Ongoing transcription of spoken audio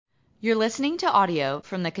You're listening to audio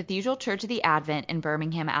from the Cathedral Church of the Advent in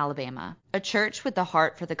Birmingham, Alabama, a church with the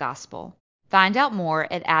heart for the gospel. Find out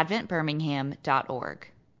more at adventbirmingham.org.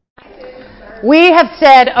 We have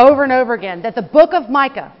said over and over again that the book of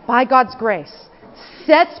Micah, by God's grace,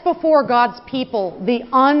 sets before God's people the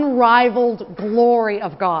unrivaled glory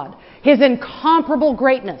of God, His incomparable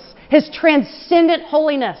greatness, His transcendent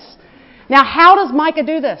holiness. Now, how does Micah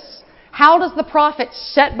do this? How does the prophet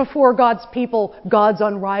set before God's people God's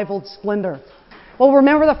unrivaled splendor? Well,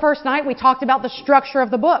 remember the first night we talked about the structure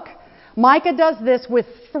of the book. Micah does this with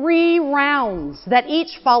 3 rounds that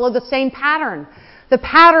each follow the same pattern. The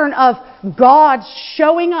pattern of God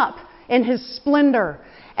showing up in His splendor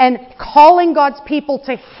and calling God's people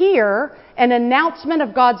to hear an announcement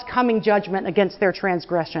of God's coming judgment against their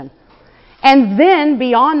transgression. And then,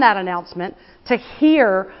 beyond that announcement, to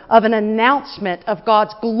hear of an announcement of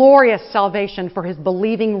God's glorious salvation for His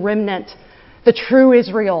believing remnant, the true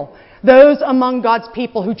Israel, those among God's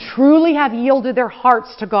people who truly have yielded their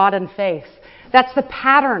hearts to God in faith. That's the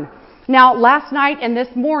pattern. Now, last night and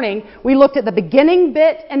this morning, we looked at the beginning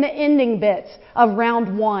bit and the ending bit of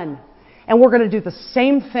round 1. And we're going to do the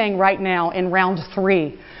same thing right now in round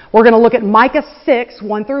 3. We're going to look at Micah 6,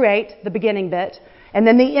 1 through 8, the beginning bit, and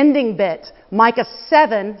then the ending bit, Micah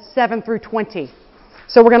 7, 7 through 20.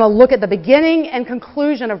 So we're going to look at the beginning and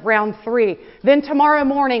conclusion of round 3. Then tomorrow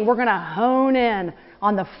morning, we're going to hone in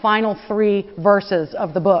on the final 3 verses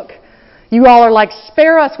of the book. You all are like,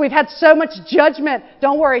 spare us, we've had so much judgment.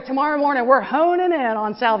 Don't worry, tomorrow morning, we're honing in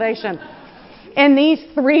on salvation. In these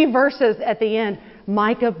 3 verses at the end,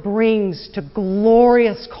 Micah brings to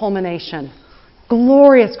glorious culmination,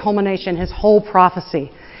 his whole prophecy.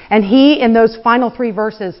 And he, in those final 3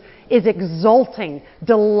 verses, is exulting,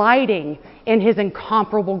 delighting in His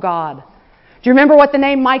incomparable God. Do you remember what the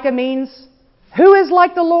name Micah means? Who is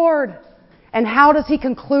like the Lord? And how does he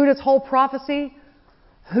conclude his whole prophecy?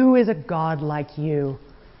 Who is a God like you,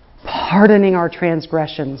 pardoning our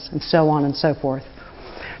transgressions, and so on and so forth.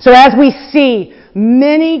 So as we see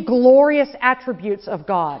many glorious attributes of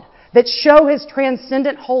God that show His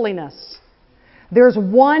transcendent holiness, there's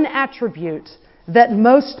one attribute that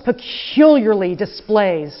most peculiarly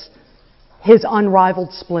displays His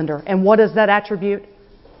unrivaled splendor. And what is that attribute?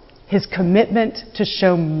 His commitment to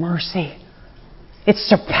show mercy. It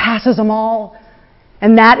surpasses them all.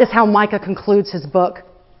 And that is how Micah concludes his book.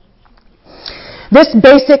 This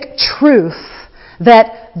basic truth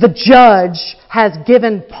that the judge has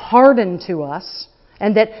given pardon to us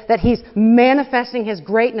and that He's manifesting His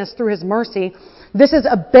greatness through His mercy, this is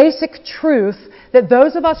a basic truth that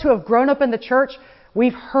those of us who have grown up in the church,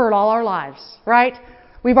 we've heard all our lives, right?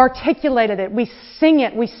 We've articulated it. We sing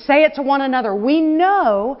it. We say it to one another. We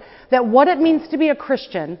know that what it means to be a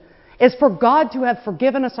Christian is for God to have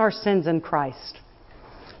forgiven us our sins in Christ.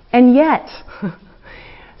 And yet,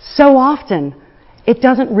 so often, it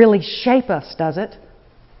doesn't really shape us, does it?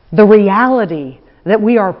 The reality that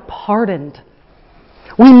we are pardoned.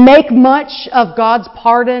 We make much of God's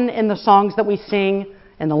pardon in the songs that we sing,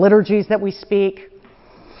 in the liturgies that we speak.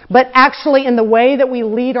 But actually, in the way that we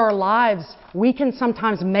lead our lives, we can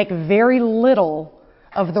sometimes make very little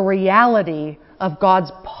of the reality of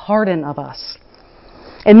God's pardon of us.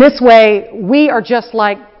 In this way, we are just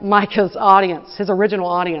like Micah's audience, his original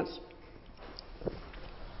audience.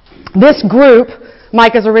 This group,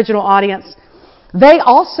 Micah's original audience, they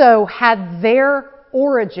also had their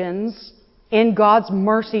origins in God's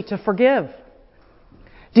mercy to forgive.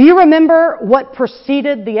 Do you remember what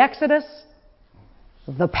preceded the Exodus?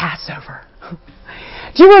 The Passover.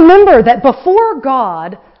 Do you remember that before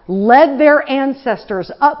God led their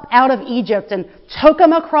ancestors up out of Egypt and took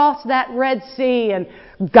them across that Red Sea and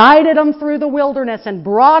guided them through the wilderness and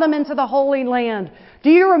brought them into the Holy Land, do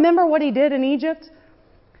you remember what He did in Egypt?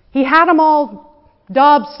 He had them all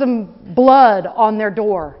daub some blood on their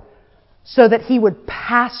door so that He would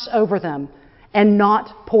pass over them and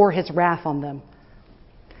not pour His wrath on them.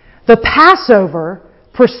 The Passover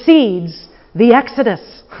precedes the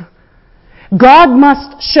Exodus. God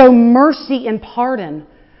must show mercy and pardon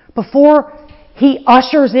before He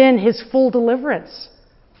ushers in His full deliverance.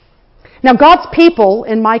 Now, God's people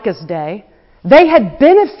in Micah's day, they had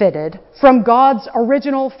benefited from God's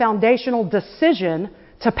original foundational decision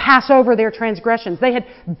to pass over their transgressions. They had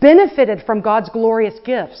benefited from God's glorious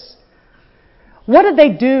gifts. What did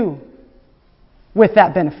they do with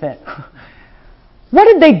that benefit? What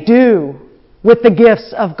did they do with the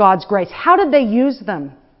gifts of God's grace? How did they use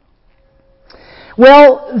them?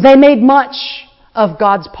 Well, they made much of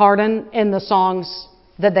God's pardon in the songs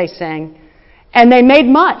that they sang. And they made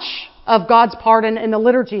much of God's pardon in the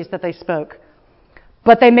liturgies that they spoke.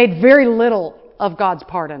 But they made very little of God's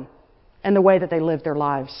pardon in the way that they live their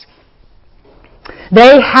lives.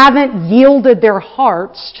 They haven't yielded their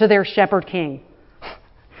hearts to their shepherd king.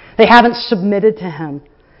 They haven't submitted to him.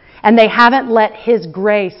 And they haven't let his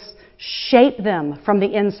grace shape them from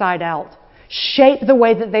the inside out. Shape the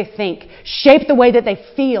way that they think. Shape the way that they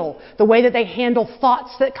feel. The way that they handle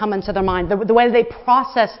thoughts that come into their mind. The way that they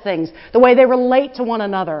process things. The way they relate to one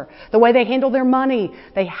another. The way they handle their money.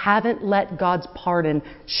 They haven't let God's pardon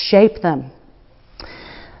shape them.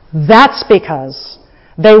 That's because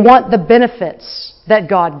they want the benefits that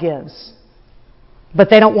God gives. But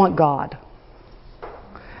they don't want God.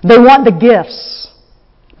 They want the gifts,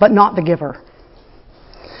 but not the giver.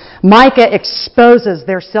 Micah exposes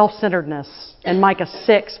their self-centeredness in Micah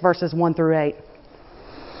 6, verses 1 through 8.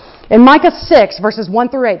 In Micah 6, verses 1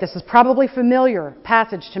 through 8, this is probably a familiar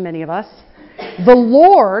passage to many of us. The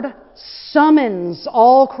Lord summons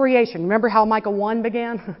all creation. Remember how Micah 1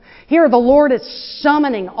 began? Here the Lord is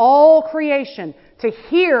summoning all creation to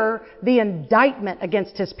hear the indictment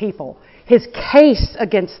against His people, His case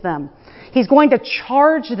against them. He's going to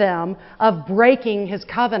charge them of breaking His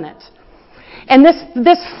covenant. And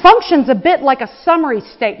this functions a bit like a summary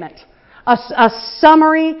statement, a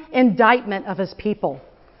summary indictment of His people.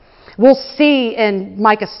 We'll see in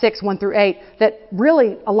Micah 6, 1 through 8, that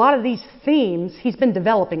really a lot of these themes He's been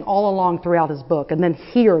developing all along throughout His book, and then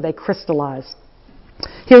here they crystallize.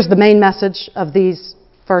 Here's the main message of these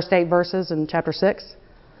first 8 verses in chapter 6.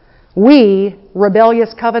 We,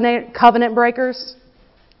 rebellious covenant breakers,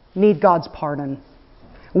 need God's pardon.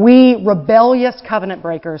 We, rebellious covenant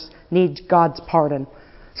breakers, need God's pardon.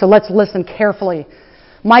 So let's listen carefully.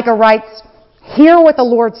 Micah writes, "Hear what the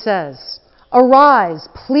Lord says. Arise,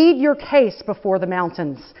 plead your case before the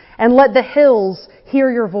mountains, and let the hills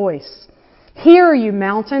hear your voice. Hear, you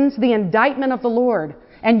mountains, the indictment of the Lord,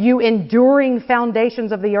 and you enduring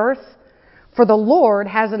foundations of the earth. For the Lord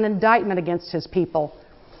has an indictment against His people.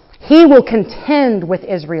 He will contend with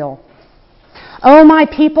Israel. O my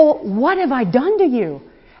people, what have I done to you?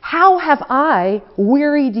 How have I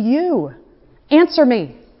wearied you? Answer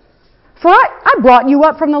me. For I brought you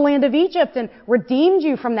up from the land of Egypt and redeemed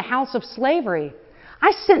you from the house of slavery.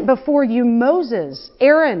 I sent before you Moses,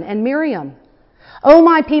 Aaron, and Miriam. O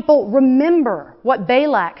my people, remember what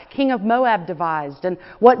Balak, king of Moab, devised, and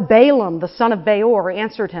what Balaam, the son of Beor,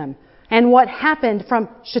 answered him, and what happened from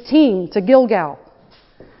Shittim to Gilgal,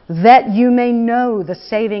 that you may know the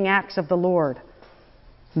saving acts of the Lord."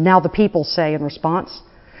 Now the people say in response,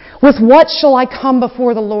 "With what shall I come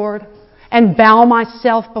before the Lord and bow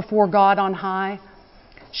myself before God on high?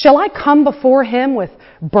 Shall I come before Him with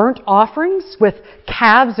burnt offerings, with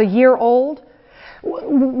calves a year old?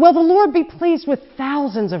 Will the Lord be pleased with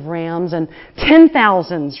thousands of rams and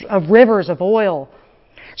 10,000s of rivers of oil?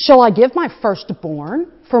 Shall I give my firstborn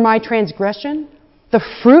for my transgression, the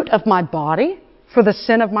fruit of my body for the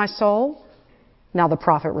sin of my soul?" Now the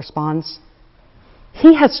prophet responds,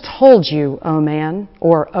 "He has told you, O man,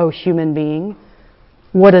 or O human being,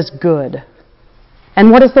 what is good.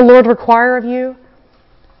 And what does the Lord require of you?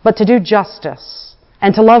 But to do justice,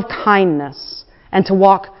 and to love kindness, and to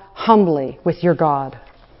walk humbly with your God."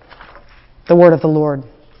 The word of the Lord.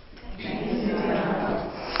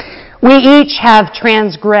 We each have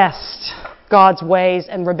transgressed God's ways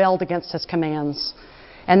and rebelled against His commands.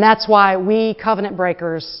 And that's why we covenant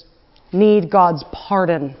breakers need God's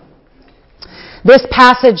pardon. This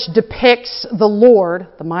passage depicts the Lord,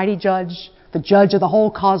 the mighty judge, the judge of the whole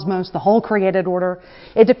cosmos, the whole created order.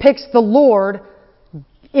 It depicts the Lord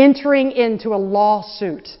entering into a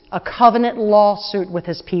lawsuit, a covenant lawsuit with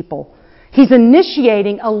His people. He's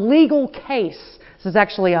initiating a legal case. This is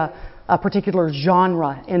actually a particular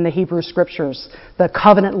genre in the Hebrew Scriptures, the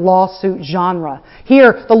covenant lawsuit genre.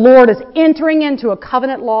 Here, the Lord is entering into a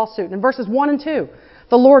covenant lawsuit. In verses 1 and 2,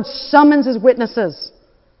 the Lord summons His witnesses.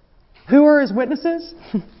 Who are His witnesses?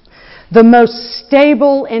 The most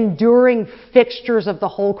stable, enduring fixtures of the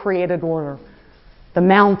whole created order. The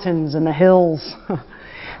mountains and the hills.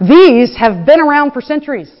 These have been around for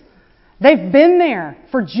centuries. They've been there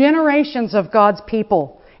for generations of God's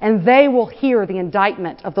people. And they will hear the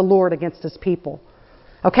indictment of the Lord against His people.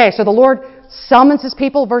 Okay, so the Lord summons His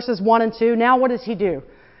people, verses 1 and 2. Now what does He do?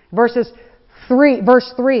 Verse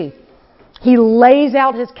 3. He lays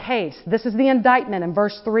out His case. This is the indictment in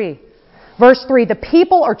verse 3. Verse 3, the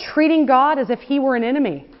people are treating God as if He were an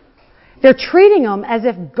enemy. They're treating Him as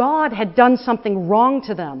if God had done something wrong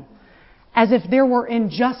to them. As if there were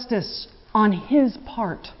injustice on His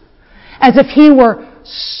part. As if He were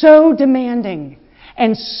so demanding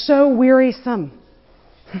and so wearisome.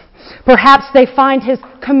 Perhaps they find His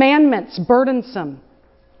commandments burdensome.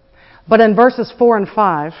 But in verses 4 and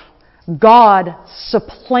 5, God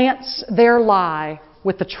supplants their lie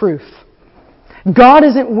with the truth. God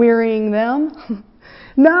isn't wearying them.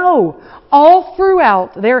 No. All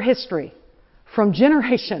throughout their history, from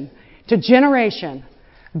generation to generation,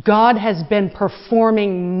 God has been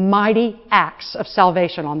performing mighty acts of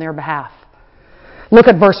salvation on their behalf. Look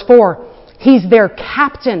at verse 4. He's their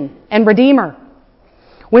captain and redeemer.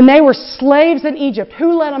 When they were slaves in Egypt,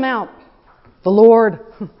 who let them out? The Lord.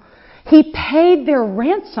 He paid their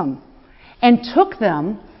ransom and took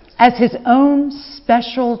them as His own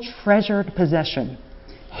special treasured possession.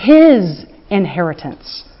 His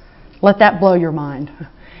inheritance. Let that blow your mind.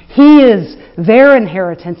 He is their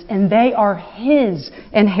inheritance and they are His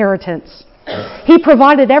inheritance. He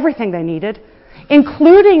provided everything they needed,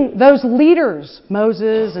 including those leaders,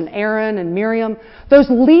 Moses and Aaron and Miriam, those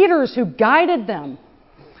leaders who guided them.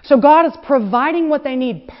 So God is providing what they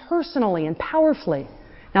need personally and powerfully.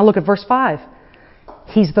 Now look at verse 5.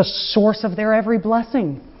 He's the source of their every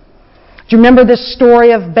blessing. Do you remember this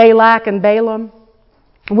story of Balak and Balaam?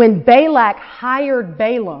 When Balak hired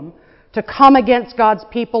Balaam to come against God's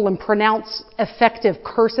people and pronounce effective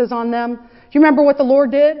curses on them, do you remember what the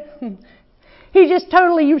Lord did? He just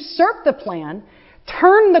totally usurped the plan,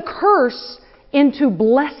 turned the curse into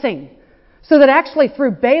blessing, so that actually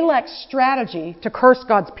through Balak's strategy to curse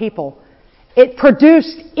God's people, it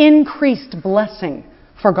produced increased blessing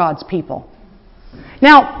for God's people.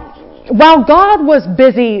 Now, while God was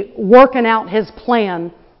busy working out His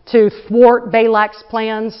plan to thwart Balak's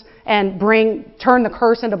plans and turn the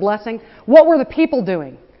curse into blessing, what were the people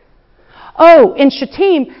doing? Oh, in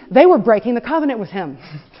Shittim, they were breaking the covenant with Him.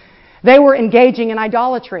 They were engaging in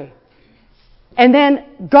idolatry. And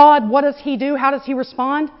then God, what does He do? How does He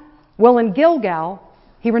respond? Well, in Gilgal,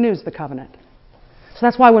 He renews the covenant. So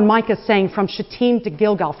that's why when Micah is saying from Shittim to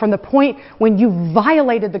Gilgal, from the point when you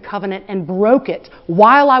violated the covenant and broke it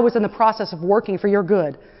while I was in the process of working for your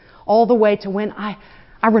good, all the way to when I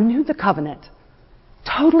renewed the covenant,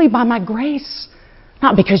 totally by my grace,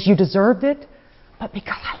 not because you deserved it, but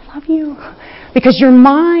because I love you, because you're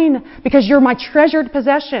mine, because you're my treasured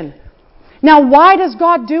possession. Now, why does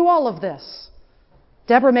God do all of this?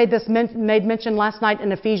 Deborah made mention last night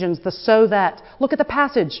in Ephesians, the so that. Look at the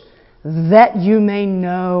passage. That you may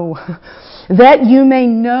know. That you may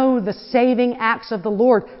know the saving acts of the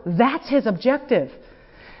Lord. That's His objective.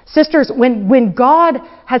 Sisters, when God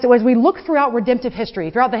has, as we look throughout redemptive history,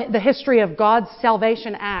 throughout the history of God's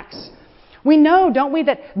salvation acts, we know, don't we,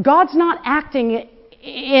 that God's not acting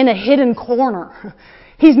in a hidden corner.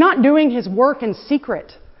 He's not doing His work in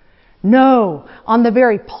secret. No, on the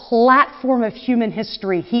very platform of human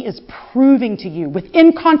history, He is proving to you with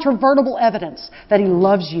incontrovertible evidence that He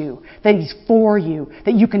loves you, that He's for you,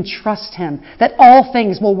 that you can trust Him, that all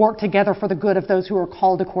things will work together for the good of those who are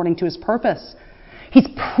called according to His purpose. He's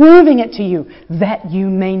proving it to you that you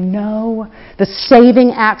may know the saving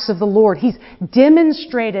acts of the Lord. He's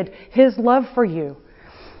demonstrated His love for you.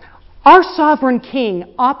 Our sovereign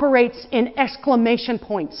King operates in exclamation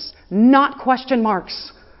points, not question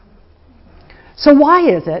marks. So why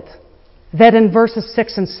is it that in verses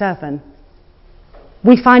 6 and 7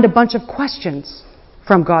 we find a bunch of questions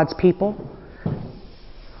from God's people?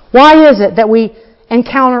 Why is it that we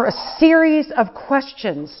encounter a series of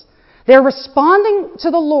questions? They're responding to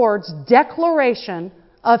the Lord's declaration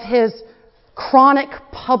of His chronic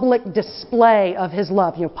public display of His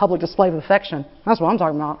love. You know, public display of affection. That's what I'm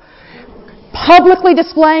talking about. Publicly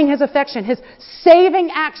displaying His affection, His saving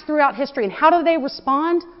acts throughout history. And how do they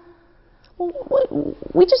respond?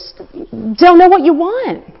 We just don't know what you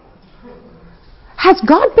want. Has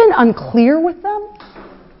God been unclear with them?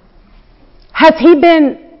 Has He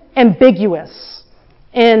been ambiguous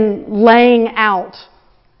in laying out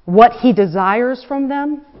what He desires from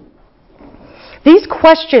them? These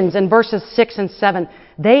questions in verses 6 and 7,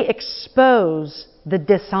 they expose the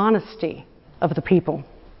dishonesty of the people.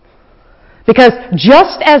 Because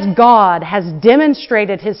just as God has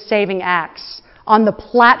demonstrated His saving acts on the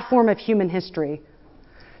platform of human history,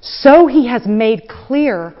 so He has made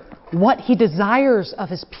clear what He desires of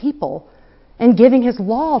His people in giving His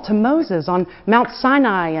law to Moses on Mount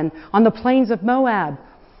Sinai and on the plains of Moab.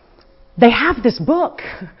 They have this book.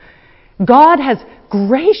 God has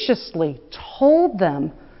graciously told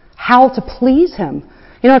them how to please Him.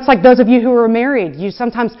 You know, it's like those of you who are married. You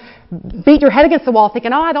sometimes beat your head against the wall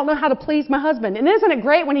thinking, I don't know how to please my husband. And isn't it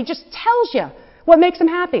great when He just tells you what makes him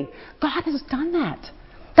happy? God has done that.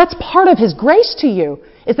 That's part of His grace to you,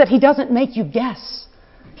 is that He doesn't make you guess.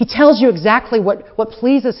 He tells you exactly what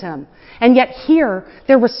pleases Him. And yet here,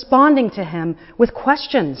 they're responding to Him with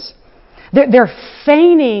questions. They're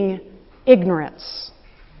feigning ignorance.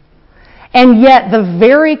 And yet the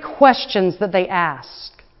very questions that they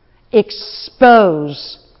ask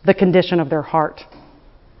expose the condition of their heart.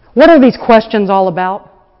 What are these questions all about?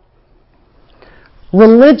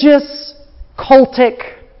 Religious, cultic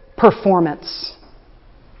performance.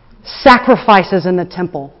 Sacrifices in the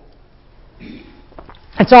temple.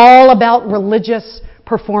 It's all about religious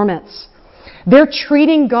performance. They're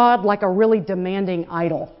treating God like a really demanding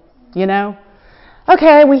idol, you know?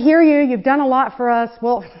 Okay, we hear you. You've done a lot for us.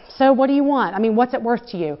 Well, so what do you want? I mean, what's it worth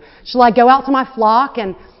to you? Shall I go out to my flock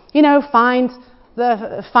and, find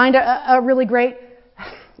a really great,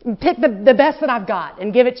 pick the best that I've got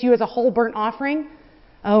and give it to you as a whole burnt offering?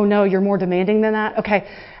 Oh no, you're more demanding than that? Okay.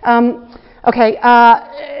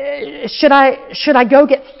 Should I go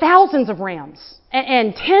get thousands of rams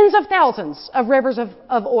and tens of thousands of rivers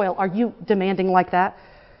of oil? Are you demanding like that?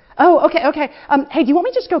 Oh, okay. Hey, do you want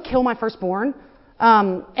me to just go kill my firstborn?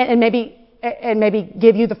 And maybe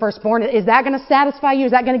give you the firstborn? Is that going to satisfy you?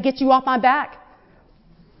 Is that going to get you off my back?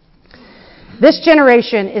 This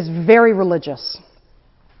generation is very religious.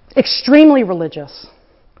 Extremely religious.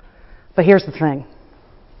 But here's the thing.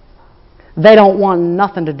 They don't want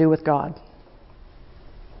nothing to do with God.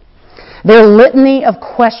 Their litany of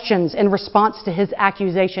questions in response to his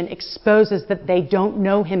accusation exposes that they don't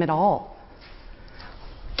know him at all.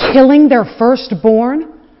 Killing their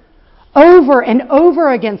firstborn over and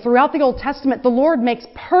over again throughout the Old Testament, the Lord makes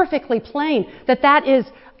perfectly plain that is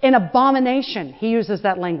an abomination. He uses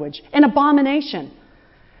that language. An abomination.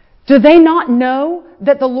 Do they not know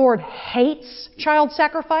that the Lord hates child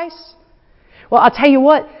sacrifice? Well, I'll tell you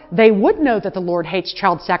what, they would know that the Lord hates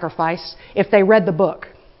child sacrifice if they read the book.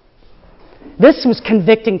 This was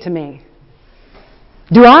convicting to me.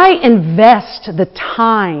 Do I invest the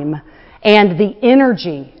time and the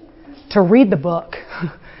energy to read the book,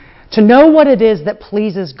 to know what it is that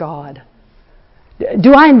pleases God?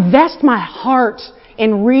 Do I invest my heart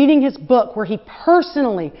in reading his book where he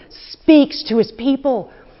personally speaks to his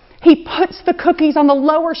people? He puts the cookies on the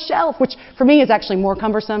lower shelf, which for me is actually more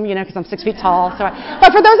cumbersome, because I'm 6 feet tall.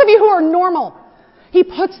 But for those of you who are normal, he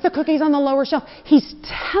puts the cookies on the lower shelf. He's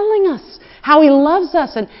telling us how he loves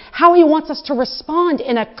us and how he wants us to respond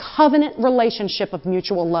in a covenant relationship of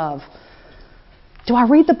mutual love. Do I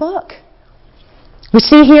read the book? We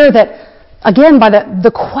see here that, again, by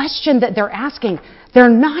the question that they're asking, they're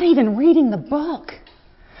not even reading the book.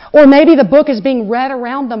 Or maybe the book is being read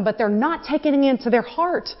around them, but they're not taking it into their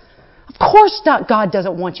heart. Of course God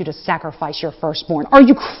doesn't want you to sacrifice your firstborn. Are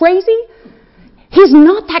you crazy? He's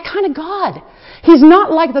not that kind of God. He's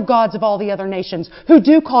not like the gods of all the other nations who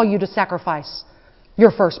do call you to sacrifice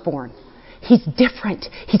your firstborn. He's different.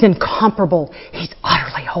 He's incomparable. He's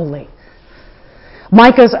utterly holy.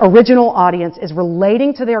 Micah's original audience is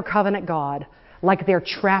relating to their covenant God like they're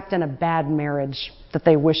trapped in a bad marriage that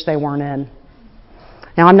they wish they weren't in.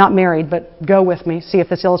 Now, I'm not married, but go with me, see if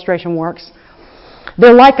this illustration works.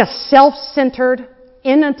 They're like a self-centered,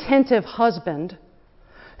 inattentive husband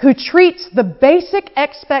who treats the basic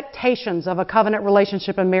expectations of a covenant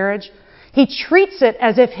relationship and marriage, he treats it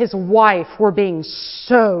as if his wife were being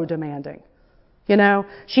so demanding.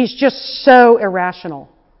 She's just so irrational.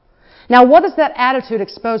 Now, what does that attitude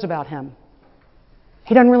expose about him?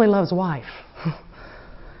 He doesn't really love his wife.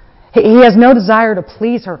 He has no desire to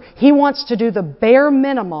please her. He wants to do the bare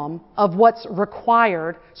minimum of what's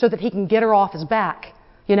required so that he can get her off his back,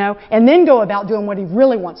 and then go about doing what he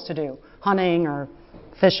really wants to do, hunting or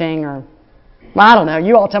fishing or, I don't know,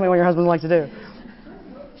 you all tell me what your husband likes to do.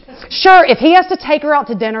 Sure, if he has to take her out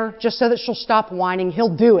to dinner just so that she'll stop whining,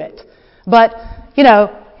 he'll do it. But,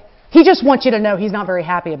 he just wants you to know he's not very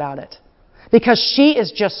happy about it because she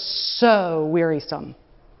is just so wearisome.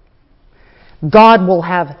 God will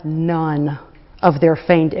have none of their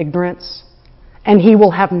feigned ignorance, and he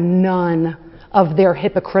will have none of their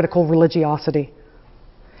hypocritical religiosity.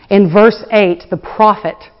 In verse 8, the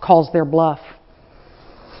prophet calls their bluff.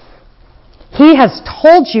 He has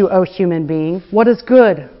told you, O human being, what is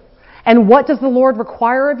good. And what does the Lord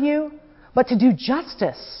require of you? But to do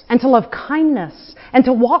justice and to love kindness and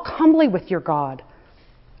to walk humbly with your God.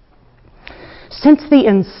 Since the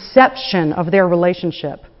inception of their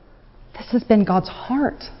relationship, this has been God's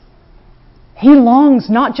heart. He longs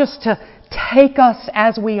not just to take us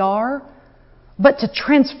as we are, but to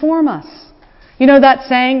transform us. You know that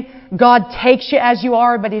saying, God takes you as you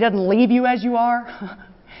are, but he doesn't leave you as you are?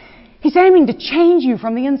 He's aiming to change you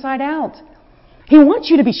from the inside out. He wants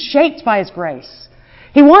you to be shaped by his grace.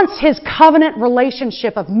 He wants his covenant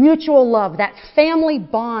relationship of mutual love, that family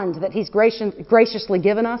bond that he's graciously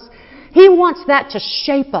given us. He wants that to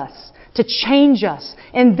shape us, to change us,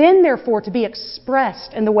 and then therefore to be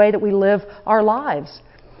expressed in the way that we live our lives.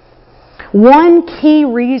 One key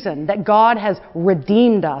reason that God has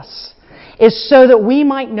redeemed us is so that we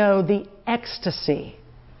might know the ecstasy,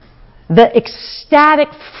 the ecstatic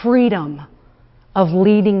freedom of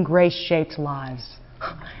leading grace-shaped lives.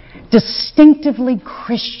 Distinctively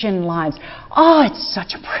Christian lives. Oh, it's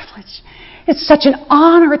such a privilege. It's such an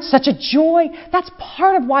honor. It's such a joy. That's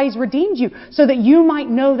part of why He's redeemed you, so that you might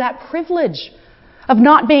know that privilege of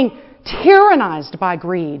not being tyrannized by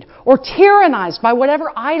greed or tyrannized by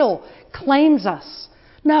whatever idol claims us.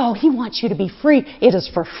 No, He wants you to be free. It is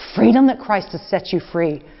for freedom that Christ has set you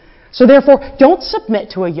free. So therefore, don't submit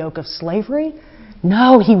to a yoke of slavery.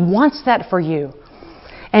 No, He wants that for you.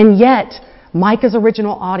 And yet, Micah's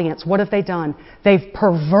original audience, what have they done? They've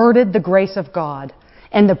perverted the grace of God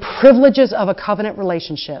and the privileges of a covenant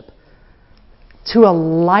relationship to a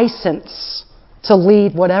license to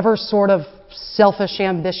lead whatever sort of selfish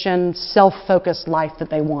ambition, self-focused life that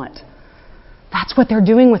they want. That's what they're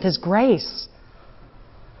doing with His grace.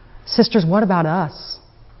 Sisters, what about us?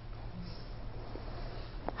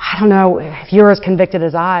 I don't know if you're as convicted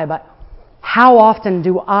as I, but how often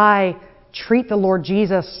do I treat the Lord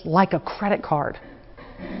Jesus like a credit card?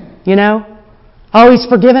 You know? Oh, He's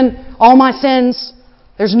forgiven all my sins.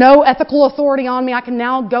 There's no ethical authority on me. I can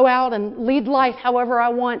now go out and lead life however I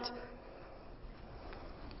want.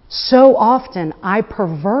 So often I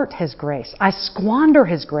pervert His grace. I squander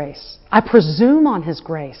His grace. I presume on His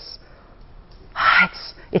grace.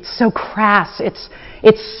 It's so crass.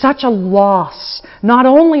 It's such a loss. Not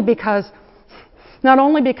only because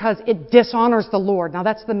it dishonors the Lord. Now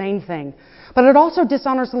that's the main thing. But it also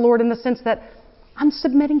dishonors the Lord in the sense that I'm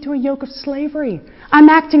submitting to a yoke of slavery. I'm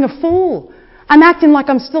acting a fool. I'm acting like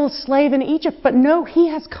I'm still a slave in Egypt. But no, He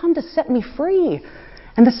has come to set me free.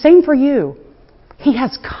 And the same for you. He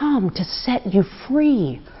has come to set you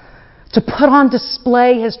free, to put on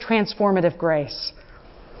display His transformative grace.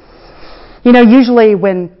 You know, usually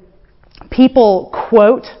when people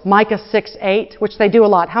quote Micah 6:8, which they do a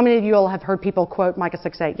lot. How many of you all have heard people quote Micah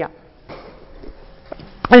 6:8? Yeah.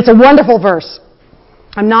 And it's a wonderful verse.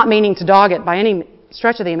 I'm not meaning to dog it by any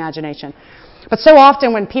stretch of the imagination. But so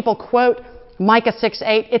often when people quote Micah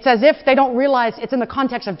 6:8, it's as if they don't realize it's in the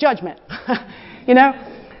context of judgment. You know?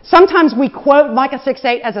 Sometimes we quote Micah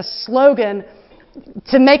 6:8 as a slogan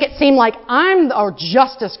to make it seem like I'm a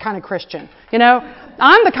justice kind of Christian. You know?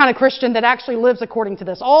 I'm the kind of Christian that actually lives according to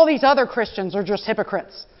this. All these other Christians are just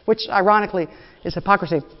hypocrites, which ironically is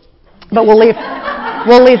hypocrisy. But we'll leave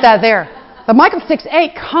that there. But Micah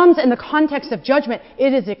 6:8 comes in the context of judgment.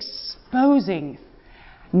 It is exposing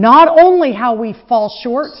not only how we fall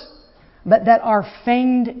short, but that our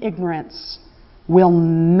feigned ignorance will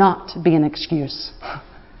not be an excuse.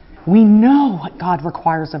 We know what God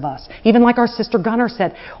requires of us. Even like our sister Gunnar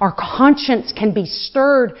said, our conscience can be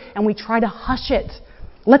stirred and we try to hush it.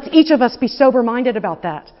 Let's each of us be sober-minded about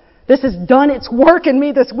that. This has done its work in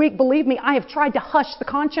me this week. Believe me, I have tried to hush the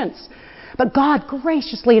conscience. But God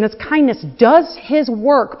graciously in His kindness does His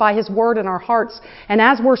work by His word in our hearts. And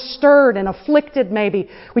as we're stirred and afflicted maybe,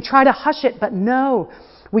 we try to hush it. But no,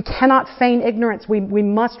 we cannot feign ignorance. We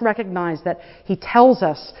must recognize that He tells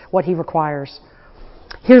us what He requires.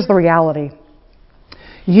 Here's the reality.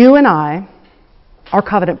 You and I are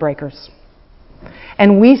covenant breakers.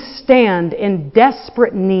 And we stand in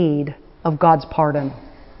desperate need of God's pardon.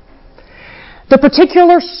 The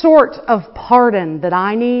particular sort of pardon that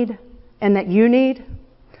I need and that you need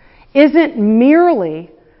isn't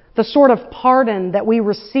merely the sort of pardon that we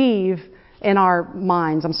receive in our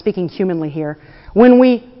minds. I'm speaking humanly here. When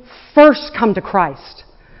we first come to Christ,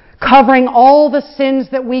 covering all the sins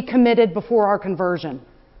that we committed before our conversion.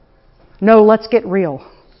 No, let's get real.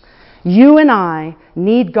 You and I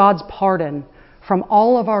need God's pardon from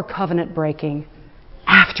all of our covenant breaking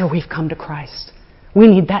after we've come to Christ. We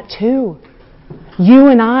need that too. You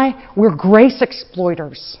and I, we're grace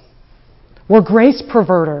exploiters. We're grace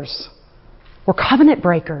perverters. We're covenant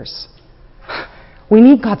breakers. We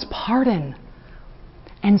need God's pardon.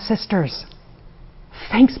 And sisters,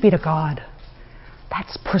 thanks be to God.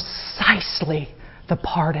 That's precisely the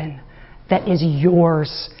pardon that is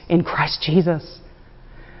yours in Christ Jesus.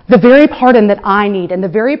 The very pardon that I need and the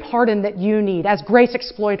very pardon that you need as grace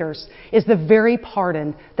exploiters is the very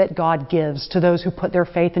pardon that God gives to those who put their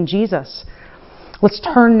faith in Jesus. Let's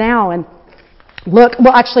turn now and look.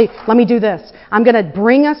 Well, actually, let me do this. I'm going to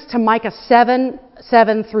bring us to Micah 7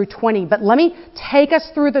 through 20, but let me take us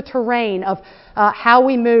through the terrain of how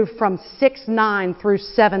we move from 6:9 through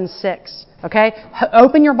 7:6. Okay?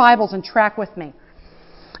 Open your Bibles and track with me.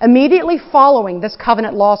 Immediately following this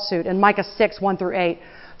covenant lawsuit in Micah 6:1 through 8,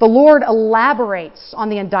 the Lord elaborates on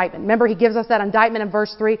the indictment. Remember, He gives us that indictment in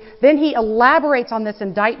verse 3. Then He elaborates on this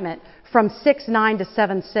indictment from 6:9 to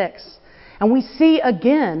 7:6. And we see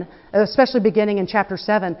again, especially beginning in chapter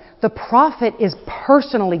 7, the prophet is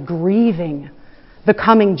personally grieving the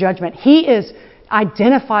coming judgment. He is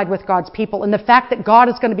identified with God's people, and the fact that God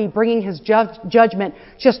is going to be bringing his judgment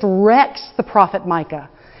just wrecks the prophet Micah.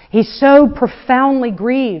 He's so profoundly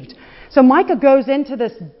grieved. So Micah goes into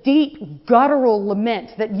this deep, guttural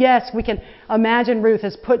lament that, yes, we can imagine Ruth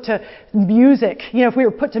is put to music. You know, if we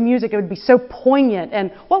were put to music, it would be so poignant.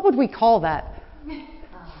 And what would we call that?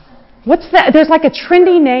 What's that? There's like a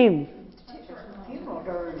trendy name.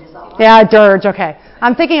 Yeah, dirge. Okay.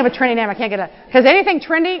 I'm thinking of a trendy name. I can't get it. Because anything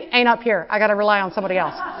trendy ain't up here. I got to rely on somebody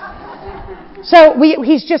else. So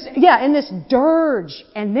he's just, in this dirge.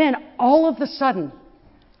 And then all of a sudden,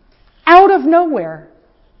 out of nowhere,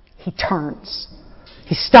 he turns.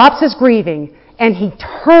 He stops his grieving and he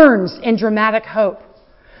turns in dramatic hope.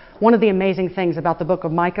 One of the amazing things about the book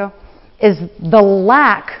of Micah is the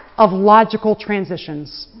lack of logical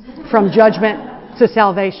transitions from judgment to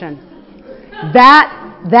salvation.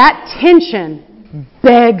 That tension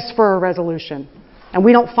begs for a resolution. And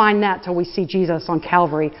we don't find that till we see Jesus on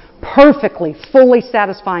Calvary perfectly, fully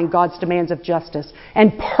satisfying God's demands of justice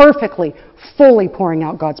and perfectly, fully pouring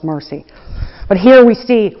out God's mercy. But here we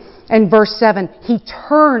see in verse 7, he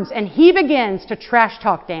turns and he begins to trash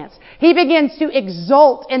talk dance. He begins to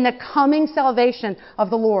exult in the coming salvation of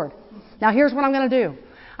the Lord. Now here's what I'm going to do.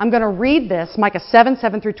 I'm going to read this, Micah 7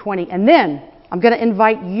 through 20, and then I'm going to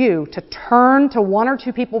invite you to turn to one or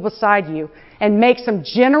two people beside you and make some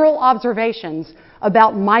general observations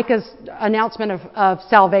about Micah's announcement of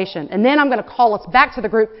salvation. And then I'm going to call us back to the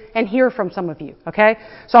group and hear from some of you, okay?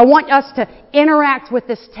 So I want us to interact with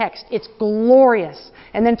this text. It's glorious.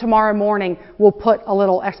 And then tomorrow morning, we'll put a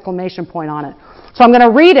little exclamation point on it. So I'm going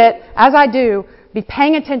to read it. As I do, be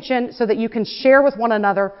paying attention so that you can share with one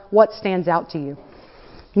another what stands out to you.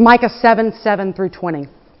 Micah 7 through 20.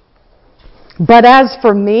 But as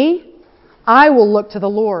for me, I will look to the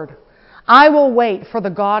Lord. I will wait for the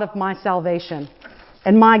God of my salvation,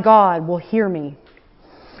 and my God will hear me.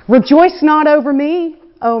 Rejoice not over me,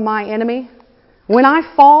 O my enemy. When I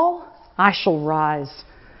fall, I shall rise.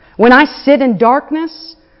 When I sit in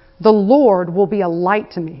darkness, the Lord will be a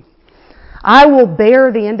light to me. I will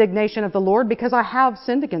bear the indignation of the Lord because I have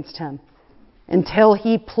sinned against him, until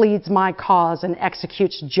he pleads my cause and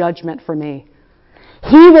executes judgment for me.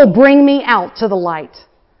 He will bring me out to the light.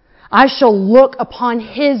 I shall look upon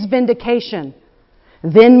his vindication.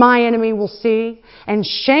 Then my enemy will see, and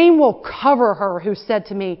shame will cover her who said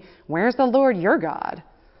to me, "Where's the Lord your God?"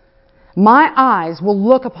 My eyes will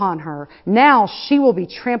look upon her. Now she will be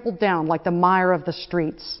trampled down like the mire of the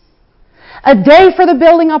streets. A day for the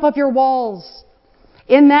building up of your walls.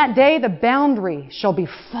 In that day the boundary shall be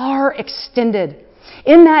far extended.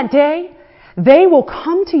 In that day they will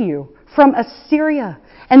come to you from Assyria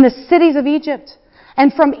and the cities of Egypt,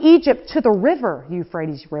 and from Egypt to the river,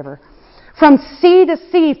 Euphrates River, from sea to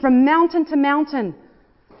sea, from mountain to mountain.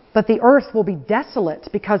 But the earth will be desolate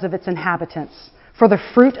because of its inhabitants, for the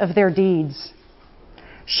fruit of their deeds.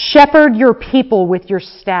 Shepherd your people with your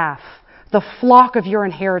staff, the flock of your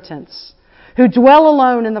inheritance, who dwell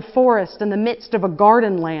alone in the forest in the midst of a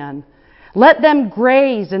garden land. Let them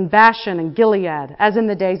graze in Bashan and Gilead, as in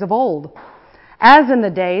the days of old. As in the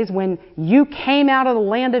days when you came out of the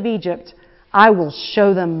land of Egypt, I will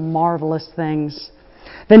show them marvelous things.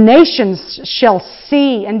 The nations shall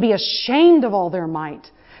see and be ashamed of all their might.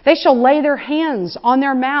 They shall lay their hands on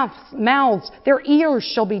their mouths. Their ears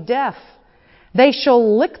shall be deaf. They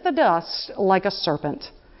shall lick the dust like a serpent,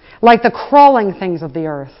 like the crawling things of the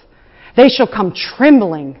earth. They shall come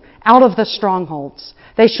trembling out of the strongholds.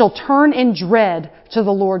 They shall turn in dread to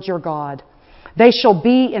the Lord your God. They shall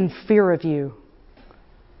be in fear of you.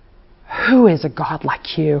 Who is a God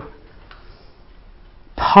like you?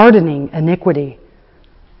 Pardoning iniquity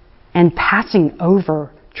and passing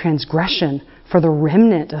over transgression for the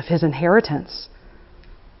remnant of his inheritance.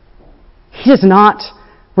 He does not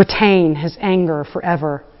retain his anger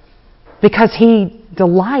forever because he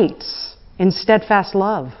delights in steadfast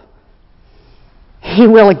love. He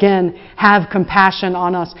will again have compassion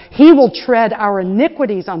on us. He will tread our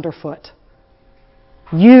iniquities underfoot.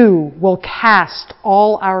 You will cast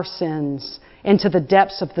all our sins into the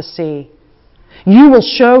depths of the sea. You will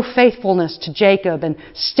show faithfulness to Jacob and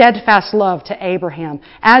steadfast love to Abraham,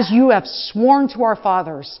 as you have sworn to our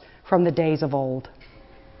fathers from the days of old.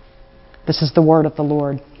 This is the word of the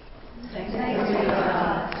Lord.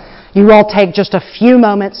 You all take just a few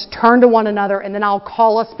moments, turn to one another, and then I'll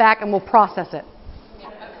call us back and we'll process it.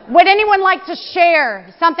 Would anyone like to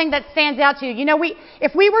share something that stands out to you? You know,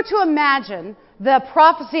 if we were to imagine the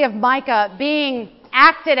prophecy of Micah being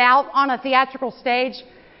acted out on a theatrical stage,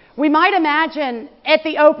 we might imagine at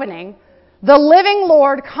the opening, the living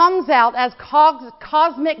Lord comes out as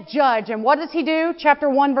cosmic judge. And what does he do? Chapter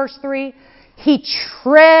 1, verse 3. He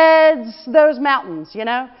treads those mountains,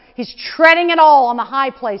 He's treading it all on the high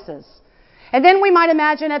places. And then we might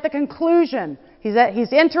imagine at the conclusion,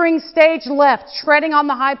 he's entering stage left, treading on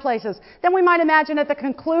the high places. Then we might imagine at the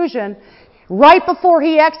conclusion, right before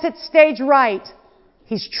he exits stage right,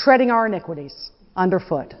 he's treading our iniquities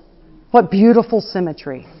underfoot. What beautiful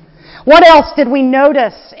symmetry. What else did we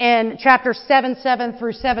notice in chapter 7:7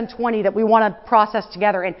 through 7:20 that we want to process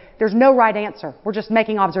together? And there's no right answer. We're just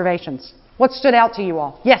making observations. What stood out to you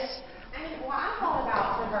all? Yes? I thought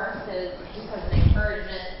about the verses just as an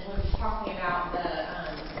encouragement when talking about the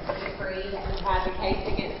decree that we had the case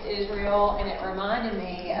against Israel, and it reminded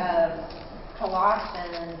me of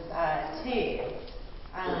Colossians 2,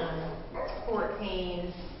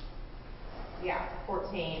 14.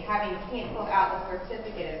 14. Having canceled out the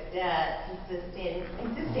certificate of debt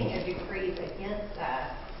consisting of decrees against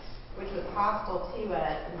us, which was hostile to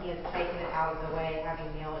us, and he has taken it out of the way, having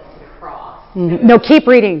nailed it to the cross. Mm-hmm. No, keep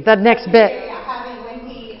reading the next bit. Having, when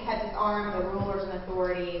he had disarmed the rulers and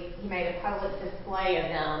authorities, he made a public display of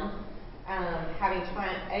them, having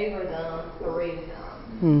triumphed over them through them.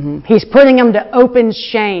 Mm-hmm. He's putting them to open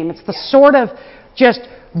shame. It's the sort of just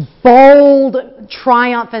bold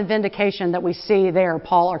triumph and vindication that we see there,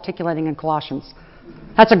 Paul articulating in Colossians.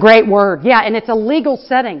 That's a great word. Yeah, and it's a legal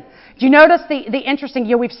setting. Do you notice the interesting,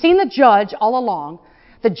 we've seen the judge all along.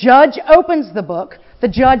 The judge opens the book. The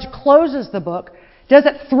judge closes the book. Does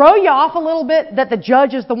it throw you off a little bit that the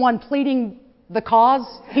judge is the one pleading the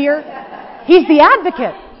cause here? He's the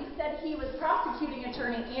advocate. He said he was prosecuting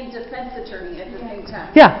attorney and defense attorney at the same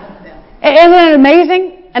time. Yeah. Isn't it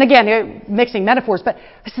amazing? And again, mixing metaphors, but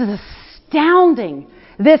this is astounding.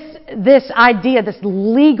 This idea, this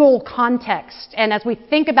legal context. And as we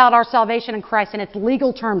think about our salvation in Christ in its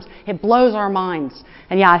legal terms, it blows our minds.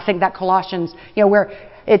 And I think that Colossians, where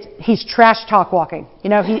he's trash talk walking.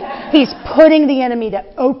 He's putting the enemy to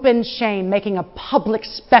open shame, making a public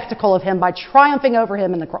spectacle of him by triumphing over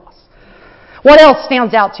him in the cross. What else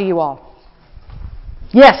stands out to you all?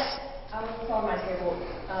 Yes? I was on my table,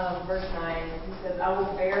 verse 9. He says, I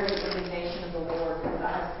will bear the indignation of the Lord because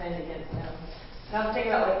I have sinned against him. And I was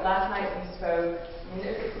thinking about last night when you spoke,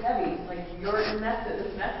 it's heavy. This message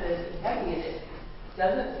is heavy and it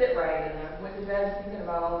doesn't sit right. And I went to bed thinking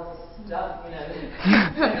about all this stuff,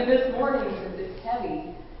 And this morning it's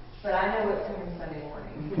heavy, but I know what's coming Sunday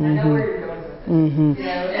morning. Mm-hmm. I know where you're going with it. Mm-hmm.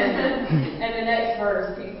 And the next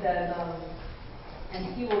verse he says, and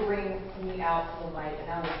he will bring me out to the light, and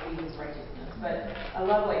I will see his righteousness. But I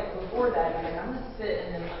love, before that, I'm going to sit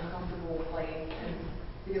in an uncomfortable place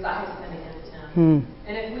because I have sinned against him.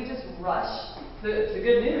 And if we just rush the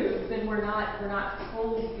good news, then we're not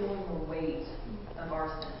fully feeling the weight of our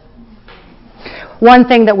sin. One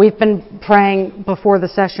thing that we've been praying before the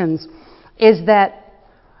sessions is that,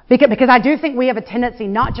 because I do think we have a tendency,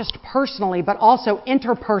 not just personally, but also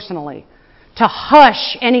interpersonally, to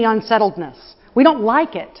hush any unsettledness. We don't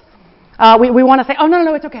like it. We want to say, oh,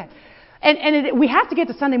 no, it's okay. And we have to get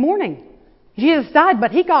to Sunday morning. Jesus died,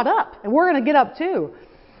 but he got up, and we're going to get up too.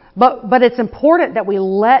 But it's important that we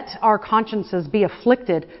let our consciences be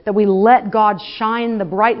afflicted, that we let God shine the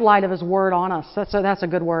bright light of his word on us. That's a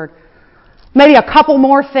good word. Maybe a couple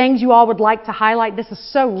more things you all would like to highlight. This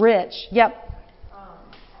is so rich. Yep.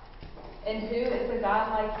 And who is a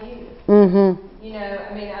God like you? Mm-hmm.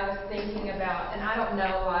 I was thinking about, and I don't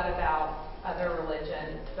know a lot about other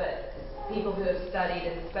religions, but people who have studied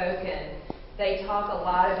and spoken, they talk a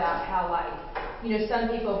lot about how, some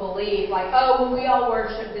people believe, when we all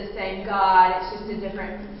worship the same God, it's just a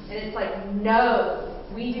different, and it's no,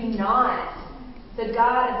 we do not. The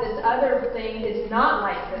God of this other thing is not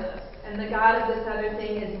like this, and the God of this other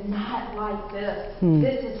thing is not like this.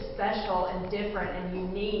 This is special and different and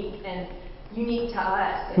unique to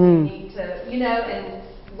us, and unique to, and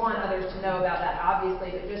want others to know about that,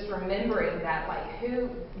 obviously, but just remembering that,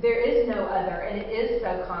 there is no other, and it is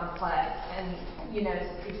so complex, and,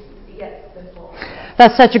 it's simple.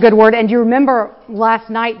 That's such a good word. And you remember last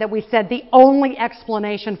night that we said the only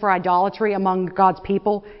explanation for idolatry among God's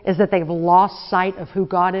people is that they've lost sight of who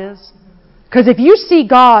God is? Because if you see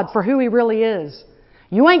God for who he really is,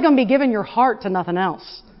 you ain't going to be giving your heart to nothing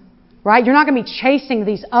else, right? You're not going to be chasing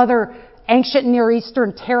these other ancient Near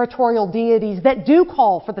Eastern territorial deities that do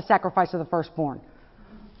call for the sacrifice of the firstborn.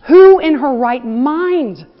 Who in her right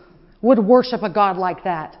mind would worship a God like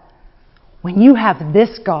that? When you have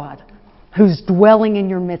this God who's dwelling in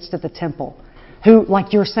your midst at the temple, who,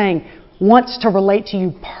 like you're saying, wants to relate to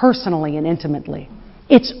you personally and intimately.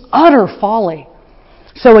 It's utter folly.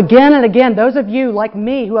 So again and again, those of you like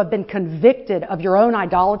me who have been convicted of your own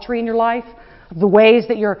idolatry in your life, of the ways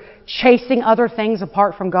that you're chasing other things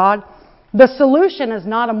apart from God, the solution is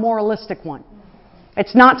not a moralistic one.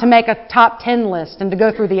 It's not to make a top 10 list and to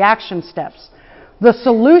go through the action steps. The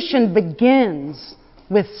solution begins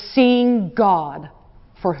with seeing God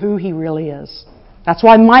for who He really is. That's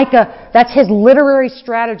why Micah, that's his literary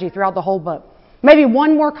strategy throughout the whole book. Maybe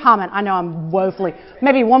one more comment. I know I'm woefully.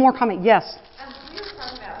 Maybe one more comment. Yes? We were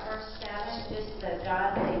talking about verse 7, just the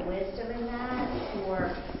godly wisdom in that.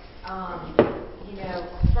 Or,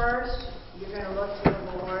 first, you're going to look to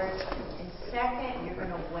the Lord. And second, you're going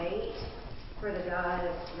to wait for the God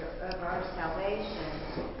of our salvation.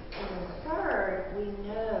 And then third, we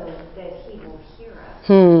know that He will hear us.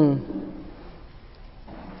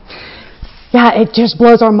 Yeah, it just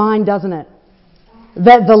blows our mind, doesn't it?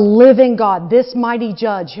 That the living God, this mighty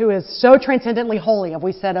judge who is so transcendently holy, as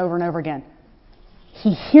we said over and over again,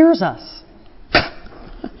 He hears us.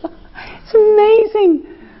 It's amazing.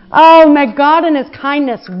 Oh, may God in His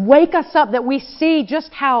kindness wake us up that we see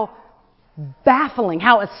just how baffling,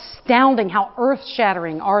 how astounding, how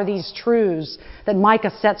earth-shattering are these truths that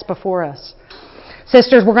Micah sets before us.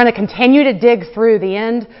 Sisters, we're going to continue to dig through the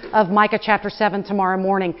end of Micah chapter 7 tomorrow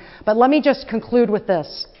morning. But let me just conclude with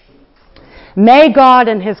this. May God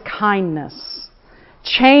in His kindness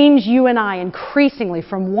change you and I increasingly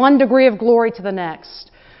from one degree of glory to the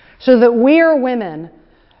next, so that we are women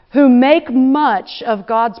who make much of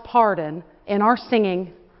God's pardon in our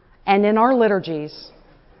singing and in our liturgies,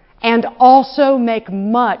 and also make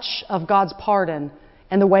much of God's pardon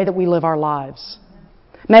in the way that we live our lives.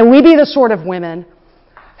 May we be the sort of women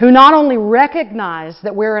who not only recognize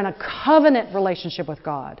that we're in a covenant relationship with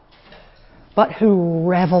God, but who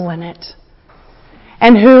revel in it.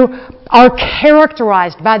 And who are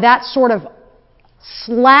characterized by that sort of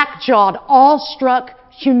slack-jawed, awestruck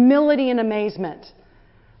humility and amazement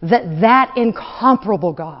that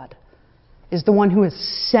incomparable God is the one who has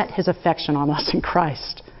set His affection on us in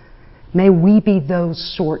Christ. May we be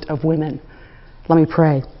those sort of women. Let me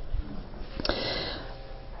pray.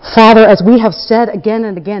 Father, as we have said again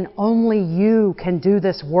and again, only You can do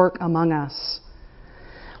this work among us.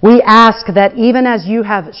 We ask that even as You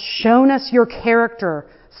have shown us Your character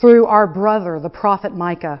through our brother, the prophet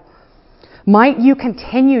Micah, might You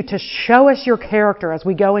continue to show us Your character as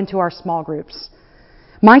we go into our small groups.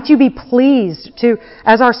 Might You be pleased to,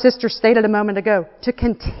 as our sister stated a moment ago, to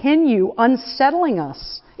continue unsettling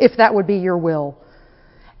us, if that would be Your will,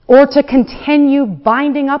 or to continue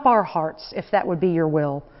binding up our hearts, if that would be Your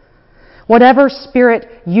will. Whatever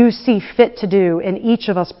Spirit You see fit to do in each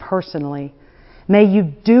of us personally, may You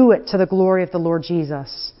do it to the glory of the Lord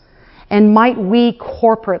Jesus. And might we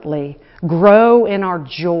corporately grow in our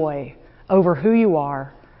joy over who You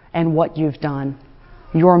are and what You've done.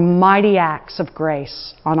 Your mighty acts of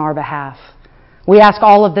grace on our behalf. We ask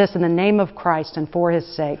all of this in the name of Christ and for His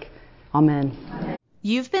sake. Amen.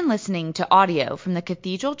 You've been listening to audio from the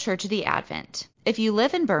Cathedral Church of the Advent. If you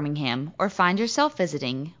live in Birmingham or find yourself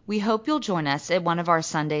visiting, we hope you'll join us at one of our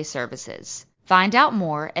Sunday services. Find out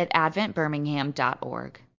more at adventbirmingham.org.